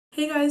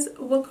Hey guys,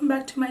 welcome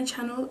back to my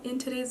channel. In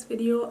today's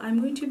video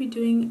I'm going to be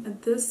doing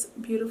this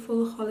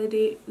beautiful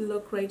holiday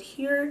look right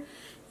here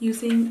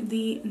using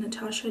the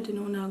Natasha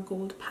Denona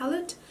Gold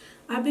palette.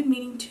 I've been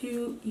meaning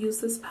to use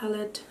this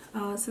palette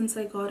since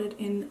I got it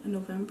in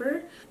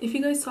November. If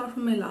you guys saw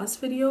from my last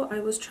video, I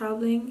was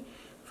traveling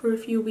for a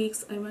few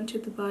weeks. I went to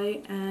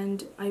Dubai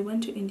and I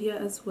went to India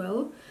as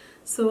well.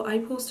 So I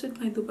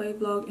posted my Dubai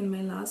vlog in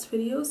my last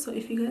video. So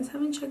if you guys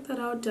haven't checked that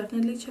out,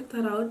 definitely check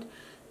that out.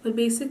 But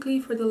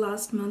basically for the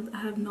last month I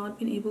have not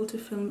been able to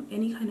film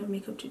any kind of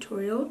makeup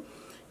tutorial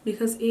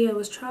because A, I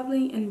was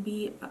traveling, and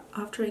B,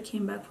 after I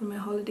came back from my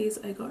holidays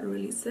I got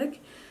really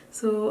sick.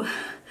 So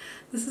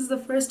this is the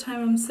first time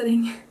I'm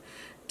sitting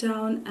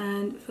down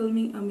and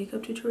filming a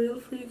makeup tutorial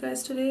for you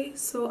guys today.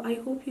 So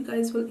I hope you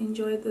guys will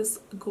enjoy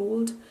this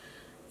gold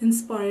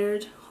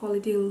inspired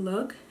holiday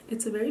look.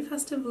 It's a very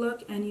festive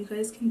look and you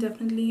guys can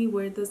definitely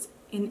wear this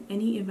in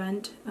any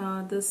event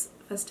this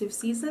festive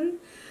season.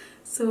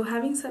 So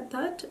having said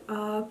that,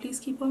 please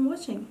keep on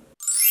watching.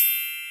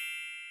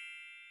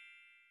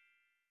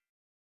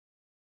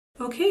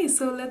 Okay,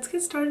 so let's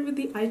get started with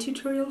the eye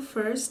tutorial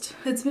first.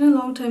 It's been a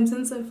long time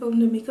since I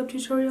filmed a makeup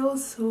tutorial,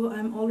 so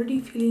I'm already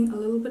feeling a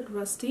little bit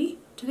rusty.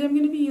 Today I'm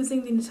going to be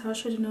using the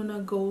Natasha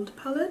Denona Gold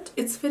palette.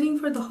 It's fitting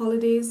for the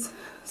holidays,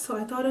 so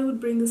I thought I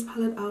would bring this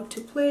palette out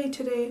to play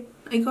today.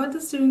 I got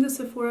this during the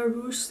Sephora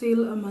Rouge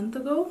sale a month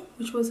ago,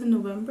 which was in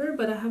November,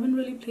 but I haven't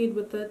really played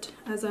with it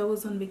as I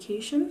was on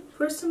vacation.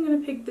 First I'm going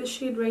to pick this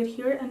shade right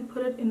here and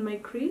put it in my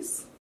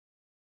crease.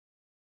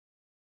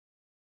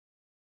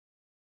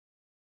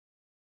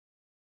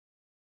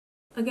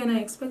 Again, I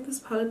expect this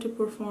palette to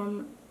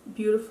perform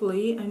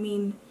beautifully. I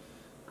mean,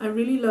 I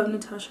really love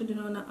Natasha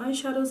Denona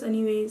eyeshadows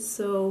anyways,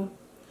 so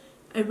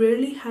I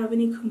rarely have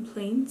any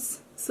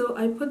complaints. So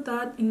I put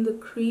that in the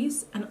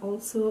crease and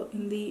also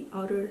in the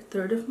outer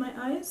third of my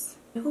eyes.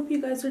 I hope you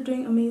guys are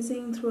doing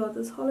amazing throughout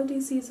this holiday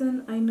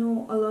season. I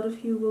know a lot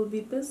of you will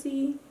be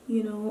busy,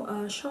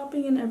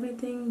 shopping and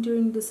everything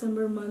during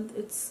December month.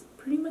 It's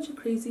pretty much a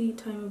crazy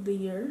time of the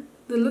year.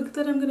 The look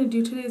that I'm going to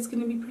do today is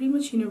going to be pretty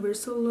much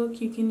universal look.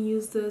 You can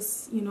use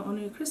this, on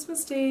your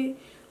Christmas day,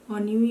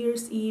 on New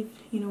Year's Eve,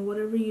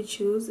 whatever you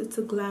choose. It's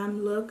a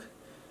glam look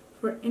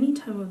for any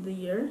time of the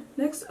year.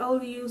 Next,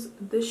 I'll use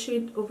this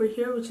shade over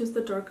here, which is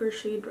the darker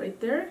shade right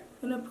there.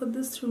 I'm going to put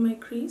this through my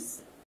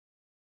crease.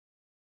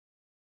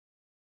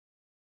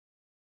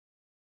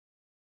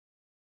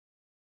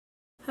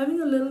 Having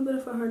a little bit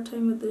of a hard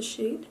time with this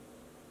shade,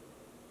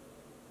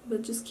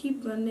 but just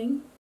keep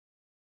blending.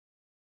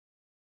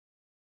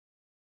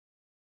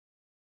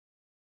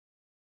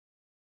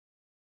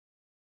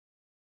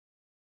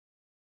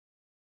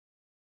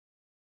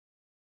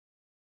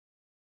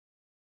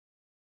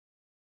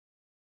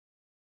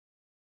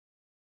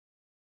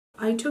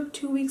 I took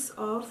 2 weeks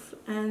off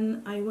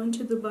and I went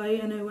to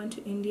Dubai and I went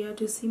to India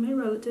to see my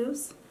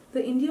relatives.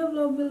 The India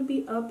vlog will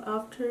be up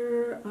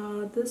after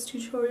this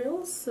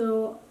tutorial,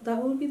 so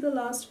that will be the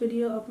last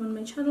video up on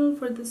my channel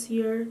for this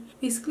year.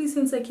 Basically,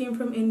 since I came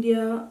from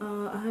India,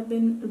 I have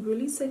been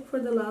really sick for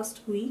the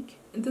last week.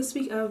 This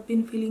week I've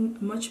been feeling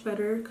much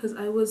better because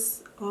I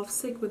was off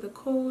sick with a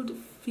cold,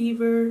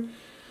 fever,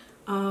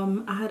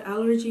 I had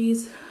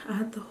allergies, I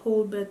had the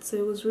whole bit, so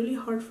it was really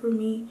hard for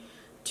me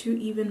to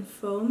even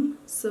film.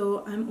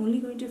 So I'm only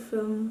going to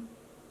film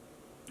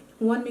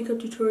one makeup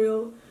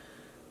tutorial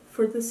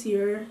for this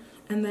year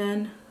and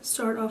then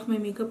start off my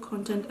makeup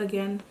content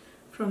again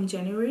from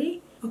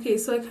January. Okay,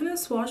 so I kind of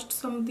swatched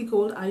some of the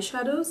gold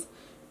eyeshadows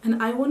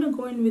and I want to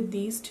go in with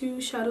these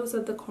two shadows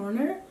at the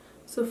corner.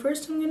 So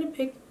first I'm going to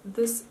pick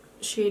this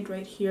shade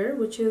right here,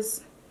 which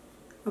is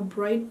a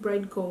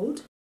bright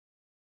gold.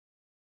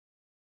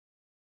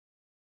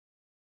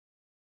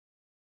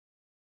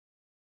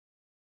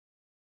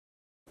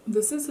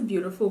 This is a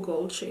beautiful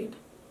gold shade.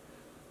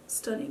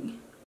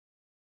 Stunning.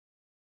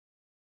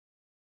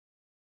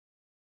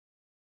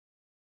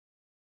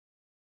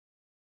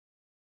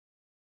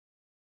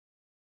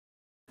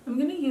 I'm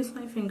going to use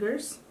my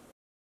fingers.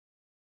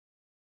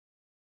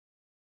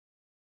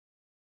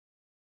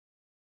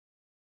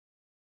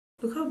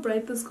 Look how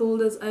bright this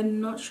gold is. I'm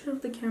not sure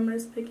if the camera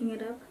is picking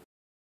it up.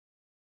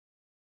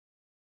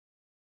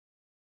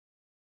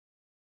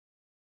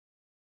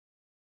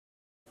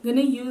 I'm going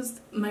to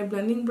use my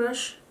blending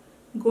brush,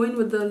 go in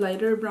with the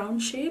lighter brown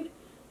shade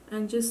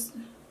and just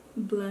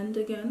blend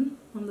again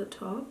on the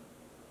top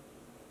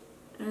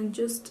and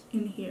just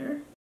in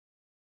here.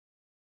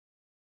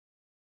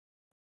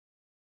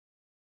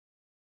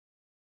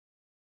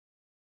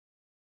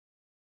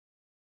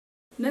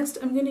 Next,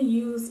 I'm going to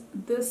use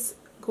this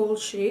gold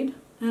shade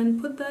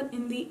and put that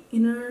in the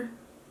inner,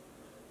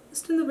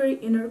 just in the very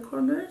inner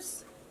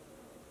corners,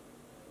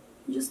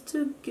 just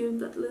to give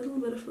that little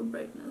bit of a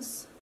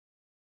brightness.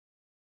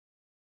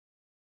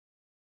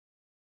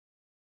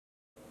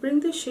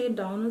 Bring the shade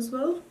down as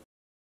well.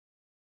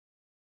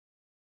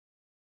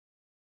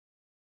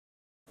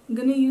 I'm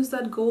going to use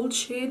that gold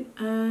shade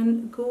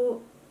and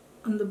go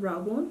on the brow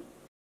bone.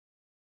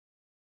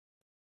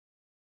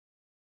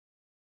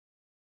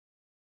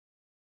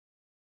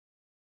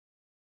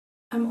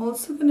 I'm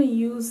also going to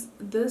use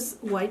this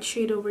white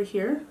shade over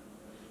here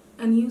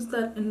and use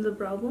that in the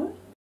brow bone.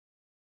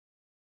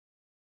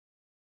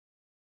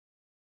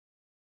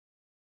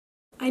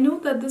 I know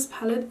that this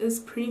palette is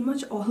pretty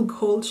much all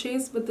gold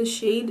shades, but the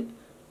shade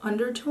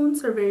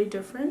undertones are very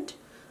different.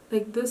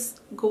 Like this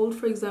gold,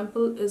 for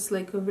example, is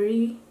like a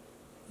very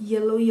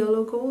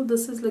yellow gold.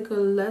 This is like a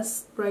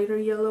less brighter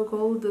yellow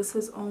gold. This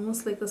is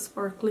almost like a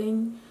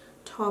sparkling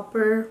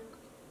topper.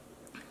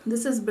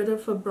 This is a bit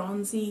of a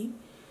bronzy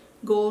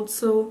gold.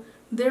 So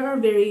there are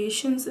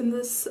variations in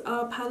this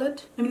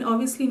palette. I mean,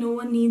 obviously no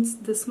one needs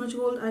this much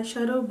gold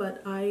eyeshadow,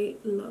 but I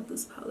love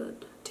this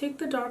palette. Take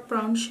the dark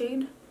brown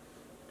shade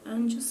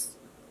and just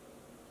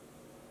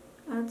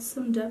add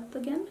some depth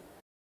again.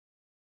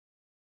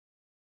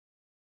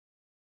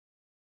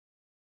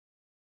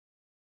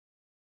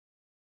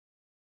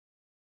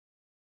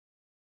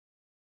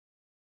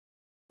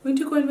 I'm going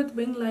to go in with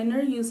wing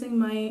liner using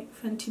my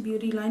Fenty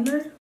Beauty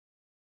liner.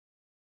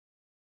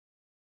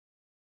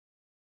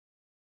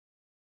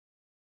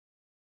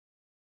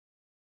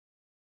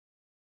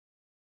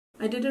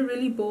 I did a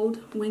really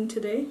bold wing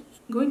today.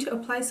 I'm going to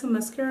apply some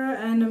mascara,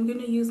 and I'm going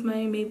to use my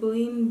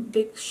Maybelline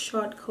Big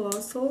Shot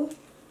Colossal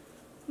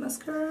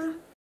mascara.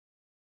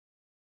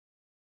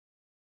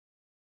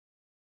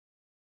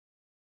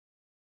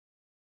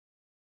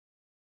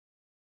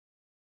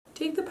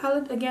 Take the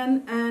palette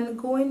again and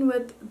go in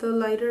with the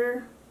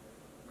lighter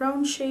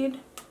brown shade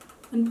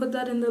and put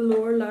that in the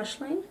lower lash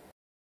line.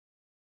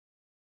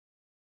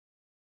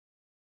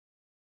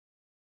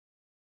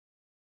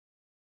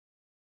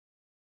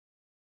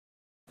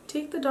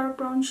 Take the dark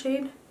brown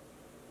shade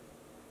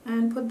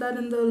and put that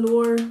in the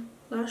lower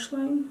lash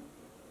line,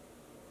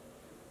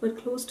 but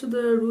close to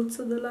the roots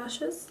of the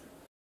lashes.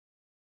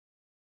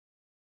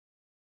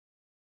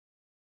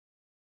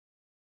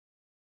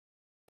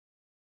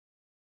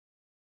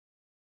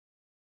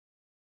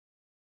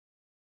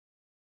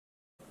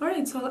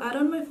 Alright, so I'll add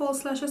on my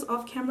false lashes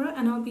off camera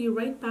and I'll be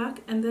right back,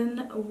 and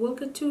then we'll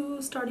get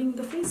to starting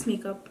the face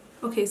makeup.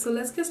 Okay, so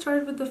let's get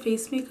started with the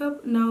face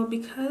makeup. Now,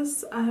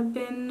 because I have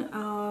been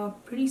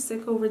pretty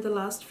sick over the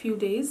last few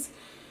days,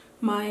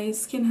 my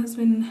skin has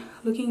been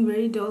looking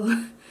very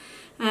dull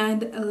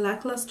and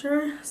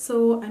lackluster.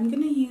 So I'm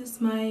going to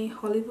use my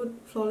Hollywood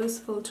Flawless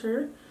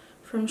Filter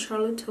from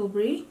Charlotte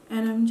Tilbury,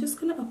 and I'm just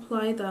going to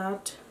apply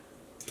that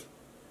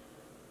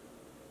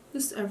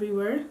just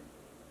everywhere.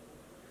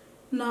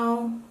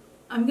 Now,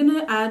 I'm going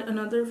to add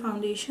another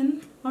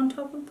foundation on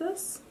top of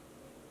this.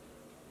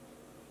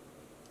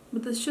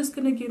 But this is just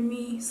going to give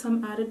me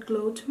some added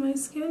glow to my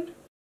skin.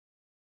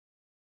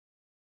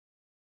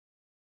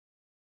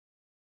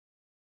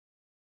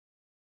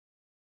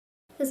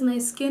 Because my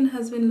skin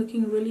has been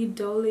looking really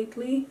dull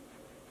lately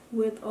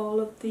with all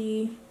of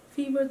the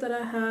fever that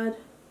I had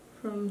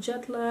from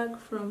jet lag,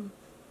 from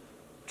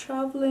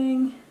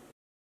traveling.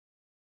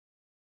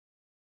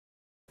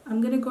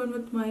 I'm going to go in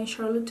with my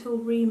Charlotte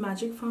Tilbury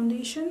Magic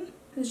Foundation.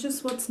 It's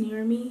just what's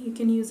near me. You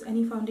can use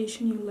any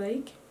foundation you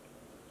like.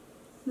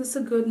 This is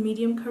a good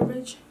medium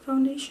coverage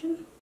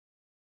foundation.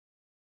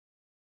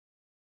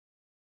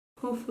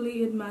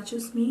 Hopefully it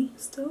matches me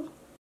still.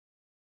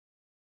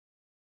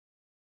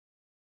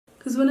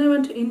 Because when I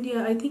went to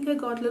India, I think I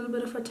got a little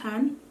bit of a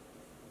tan,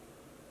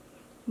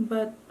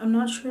 but I'm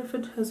not sure if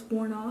it has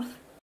worn off.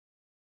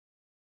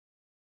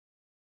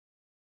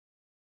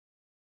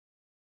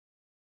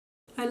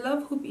 I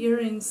love hoop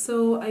earrings,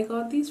 so I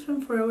got these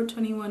from Forever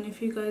 21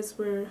 if you guys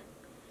were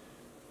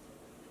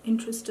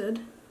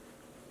interested.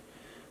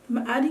 I'm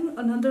adding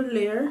another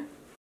layer.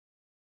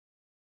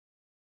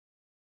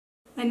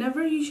 I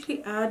never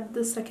usually add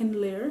the second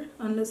layer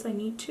unless I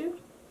need to,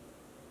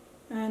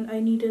 and I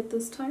need it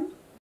this time.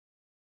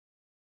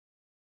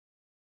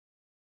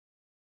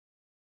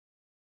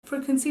 For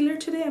concealer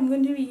today, I'm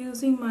going to be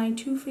using my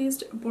Too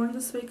Faced Born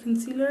This Way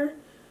concealer.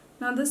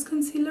 Now this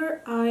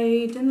concealer,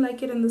 I didn't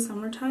like it in the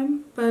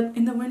summertime, but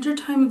in the winter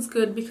time it's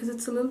good because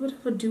it's a little bit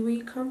of a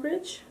dewy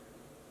coverage.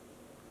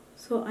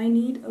 So I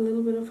need a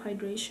little bit of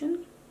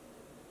hydration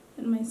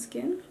in my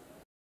skin.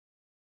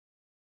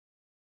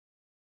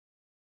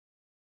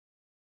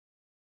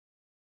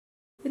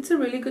 It's a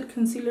really good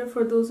concealer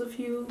for those of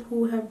you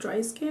who have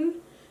dry skin.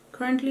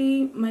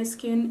 Currently my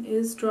skin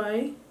is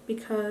dry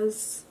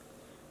because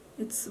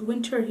it's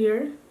winter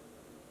here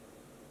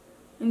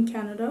in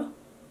Canada.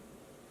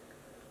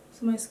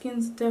 So my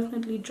skin's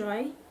definitely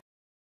dry.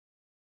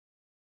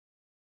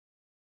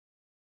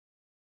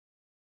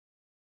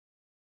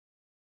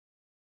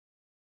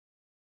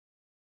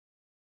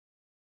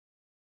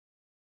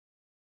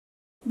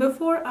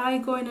 Before I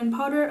go in and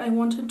powder, I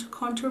wanted to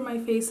contour my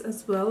face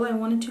as well. I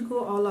wanted to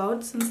go all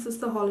out since this is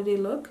the holiday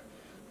look.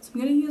 So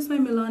I'm going to use my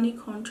Milani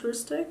contour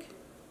stick.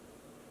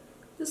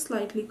 Just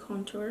slightly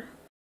contour.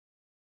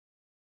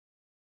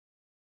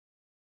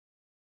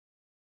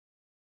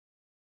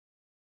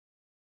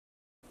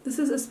 This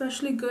is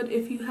especially good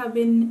if you have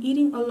been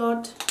eating a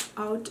lot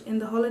out in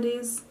the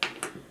holidays,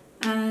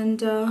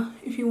 and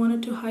if you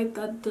wanted to hide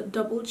that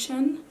double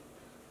chin,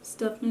 it's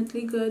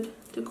definitely good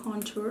to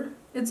contour.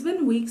 It's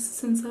been weeks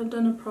since I've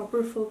done a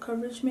proper full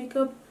coverage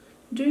makeup.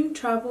 During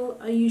travel,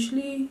 I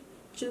usually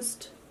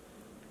just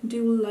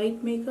do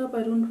light makeup.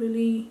 I don't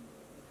really,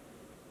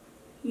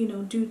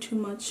 do too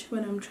much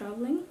when I'm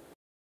traveling.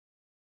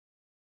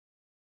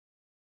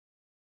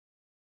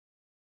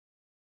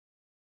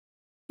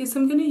 Okay, so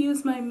I'm going to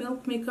use my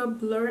Milk Makeup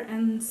Blur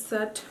and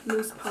Set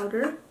Loose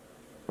Powder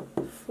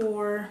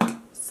for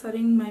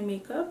setting my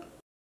makeup.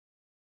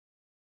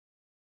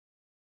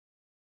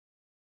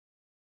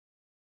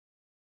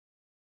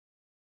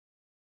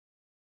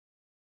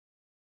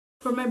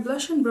 For my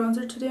blush and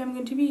bronzer today, I'm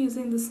going to be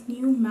using this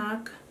new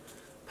MAC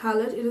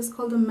palette. It is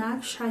called the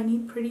MAC Shiny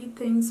Pretty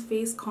Things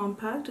Face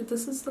Compact.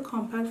 This is the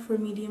compact for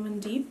medium and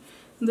deep.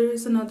 There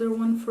is another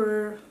one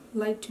for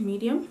light to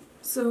medium.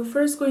 So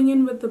first, going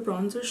in with the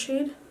bronzer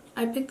shade.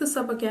 I picked this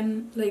up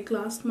again like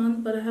last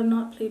month, but I have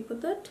not played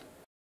with it.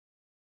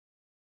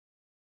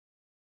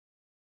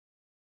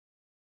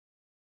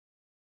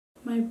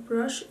 My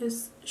brush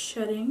is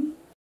shedding.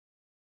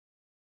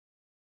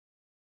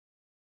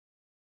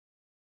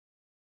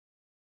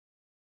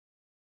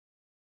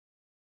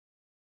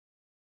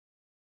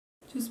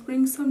 Just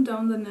bring some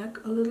down the neck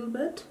a little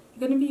bit. I'm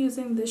going to be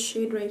using this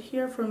shade right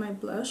here for my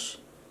blush.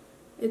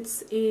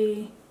 It's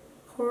a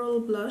coral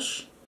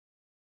blush.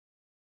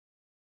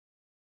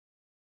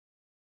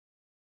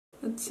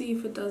 Let's see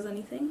if it does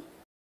anything.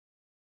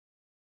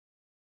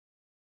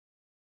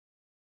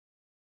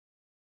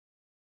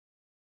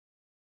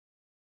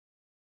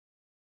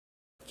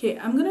 Okay,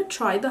 I'm going to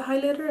try the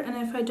highlighter, and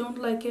if I don't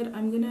like it,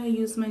 I'm going to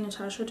use my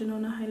Natasha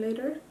Denona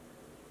highlighter.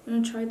 I'm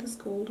going to try this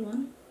gold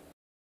one.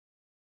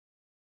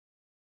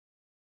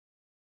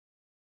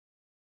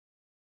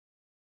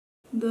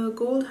 The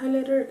gold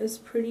highlighter is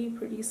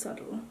pretty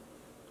subtle.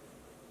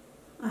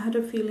 I had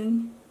a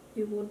feeling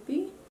it would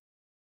be.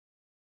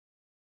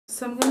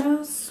 So I'm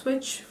gonna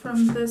switch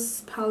from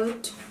this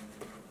palette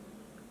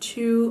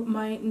to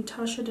my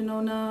Natasha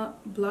Denona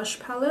blush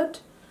palette.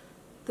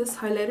 These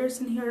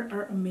highlighters in here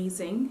are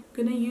amazing.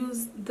 I'm gonna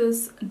use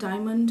this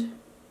diamond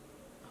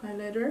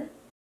highlighter.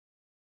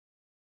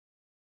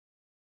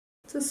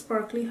 It's a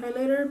sparkly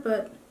highlighter,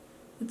 but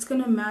it's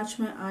gonna match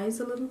my eyes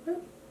a little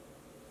bit.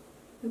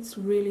 It's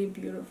really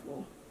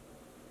beautiful.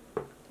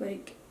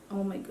 Like,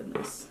 oh my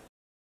goodness.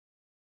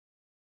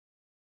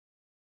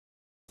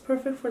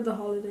 Perfect for the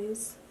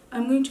holidays.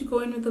 I'm going to go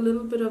in with a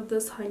little bit of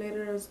this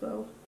highlighter as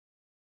well.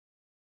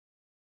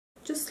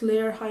 Just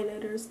layer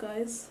highlighters,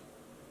 guys.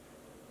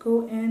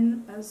 Go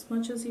in as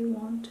much as you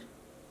want.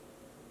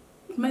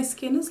 My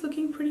skin is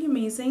looking pretty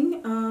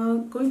amazing.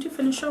 Going to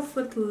finish off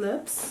with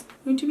lips.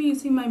 I'm going to be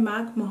using my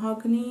MAC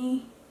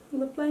Mahogany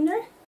Lip Liner.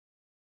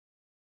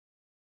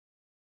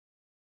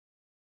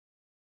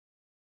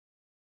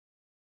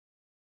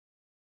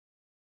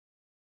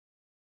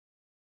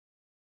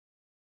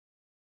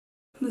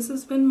 This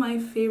has been my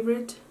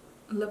favorite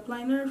lip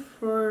liner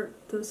for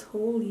this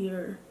whole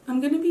year.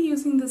 I'm going to be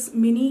using this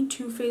mini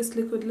Too Faced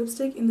liquid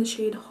lipstick in the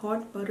shade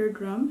Hot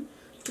Buttered Rum.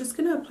 Just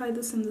going to apply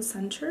this in the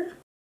center.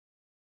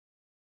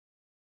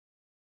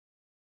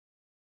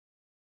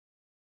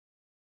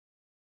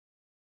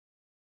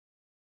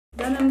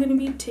 Then I'm going to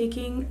be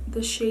taking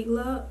the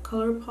Shayla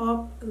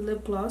Colourpop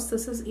lip gloss.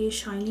 This is a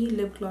shiny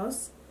lip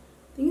gloss.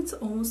 I think it's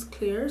almost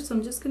clear, so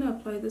I'm just going to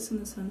apply this in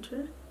the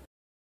center.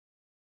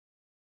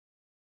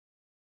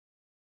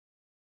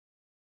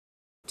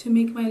 To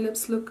make my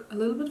lips look a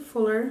little bit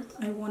fuller,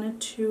 I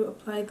wanted to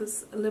apply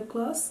this lip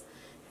gloss.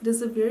 It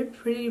is a very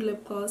pretty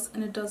lip gloss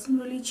and it doesn't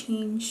really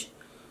change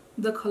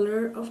the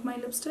color of my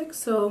lipstick,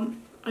 so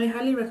I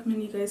highly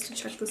recommend you guys to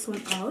check this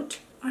one out.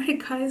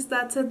 Alright guys,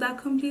 that's it. That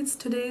completes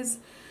today's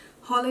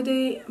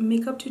holiday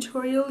makeup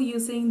tutorial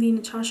using the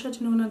Natasha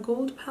Denona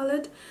Gold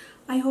palette.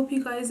 I hope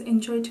you guys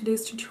enjoyed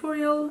today's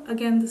tutorial.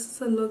 Again, this is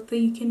a look that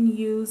you can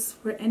use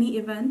for any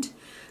event.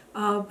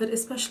 But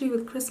especially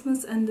with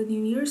Christmas and the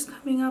New Year's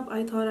coming up,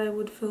 I thought I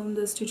would film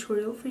this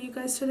tutorial for you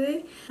guys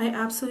today. I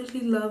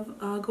absolutely love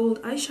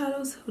gold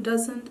eyeshadows. Who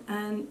doesn't?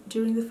 And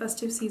during the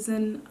festive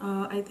season,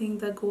 I think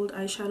that gold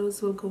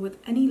eyeshadows will go with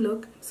any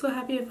look. So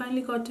happy I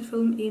finally got to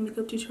film a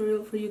makeup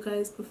tutorial for you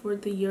guys before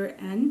the year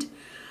end.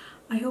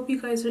 I hope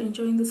you guys are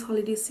enjoying this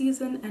holiday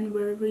season, and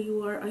wherever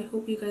you are, I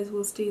hope you guys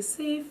will stay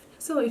safe.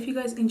 So if you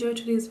guys enjoyed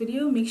today's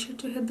video, make sure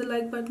to hit the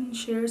like button,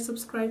 share,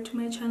 subscribe to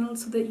my channel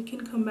so that you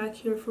can come back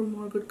here for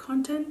more good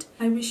content.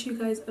 I wish you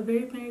guys a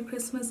very Merry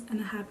Christmas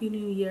and a Happy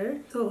New Year.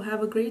 So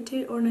have a great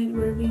day or night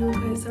wherever you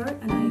guys are,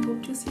 and I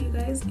hope to see you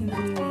guys in the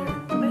new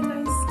year.